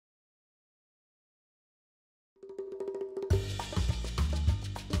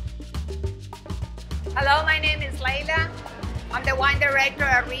Hello, my name is Layla. I'm the wine director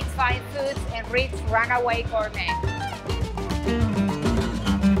at Reid's Fine Foods and Reid's Runaway Gourmet.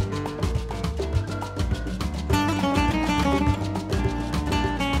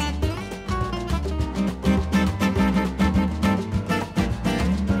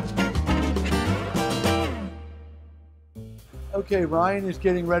 Okay, Ryan is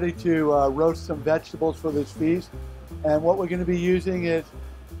getting ready to roast some vegetables for this feast. And what we're going to be using is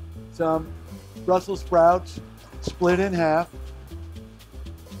some Brussels sprouts split in half,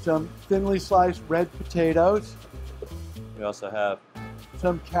 some thinly sliced red potatoes. We also have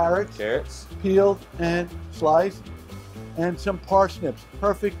some carrots peeled and sliced, and some parsnips.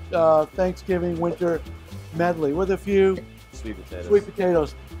 Perfect Thanksgiving winter medley with a few sweet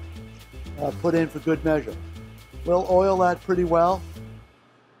potatoes put in for good measure. We'll oil that pretty well.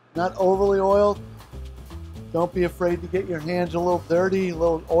 Not overly oiled. Don't be afraid to get your hands a little dirty, a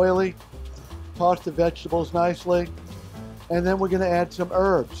little oily. Toss the vegetables nicely. And then we're going to add some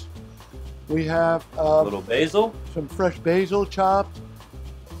herbs. We have a little basil, some fresh basil chopped,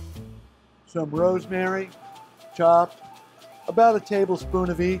 some rosemary chopped, about a tablespoon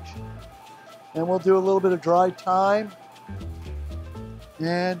of each. And we'll do a little bit of dried thyme.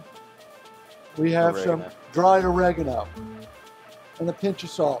 And we have some dried oregano and a pinch of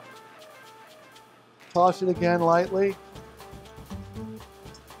salt. Toss it again lightly.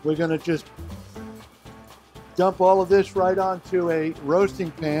 We're going to just dump all of this right onto a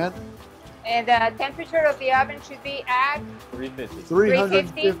roasting pan. And the temperature of the oven should be at 350 degrees.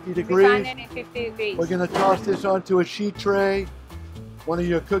 350 degrees. We're going to toss this onto a sheet tray. One of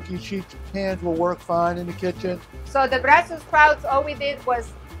your cookie sheet pans will work fine in the kitchen. So the Brussels sprouts, all we did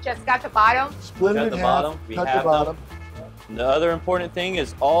was just cut the bottom. Split it in half, cut the bottom. The other important thing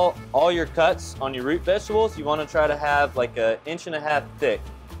is all your cuts on your root vegetables, you want to try to have like 1.5 inches thick.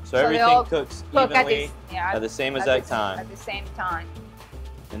 So everything cooks evenly at the same exact time. At the same time.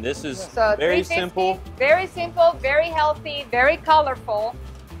 And this is so very simple. Very simple, very healthy, very colorful,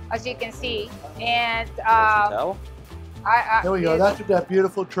 as you can see. And there we go. That's what that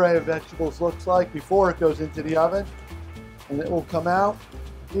beautiful tray of vegetables looks like before it goes into the oven. And it will come out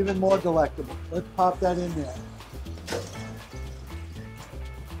even more delectable. Let's pop that in there.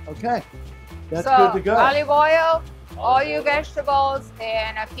 Okay, that's good to go. Olive oil, all your vegetables,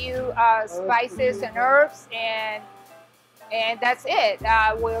 and a few spices and herbs, and that's it.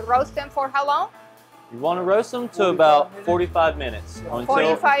 We'll roast them for how long? You want to roast them to about 45 minutes.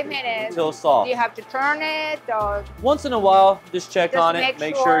 45 minutes. Until soft. Do you have to turn it? Or once in a while, just check on it.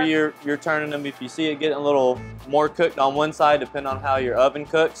 Make sure you're turning them. If you see it getting a little more cooked on one side, depending on how your oven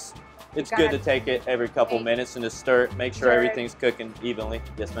cooks, it's good to take it every couple minutes and just stir it. Make sure everything's cooking evenly.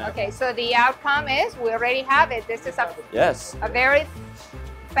 Yes, ma'am. Okay, so the outcome is we already have it. This is a very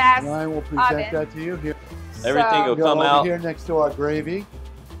fast Ryan will present that to you here. Everything will come out here next to our gravy.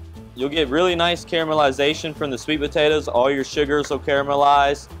 You'll get really nice caramelization from the sweet potatoes. All your sugars will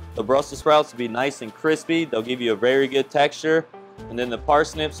caramelize. The Brussels sprouts will be nice and crispy. They'll give you a very good texture. And then the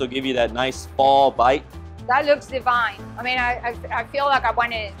parsnips will give you that nice fall bite. That looks divine. I mean, I feel like I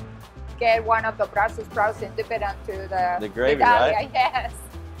want to get one of the Brussels sprouts and dip it into the gravy, right?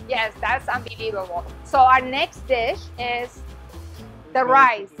 Yes, that's unbelievable. So our next dish is the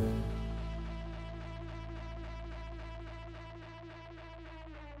rice.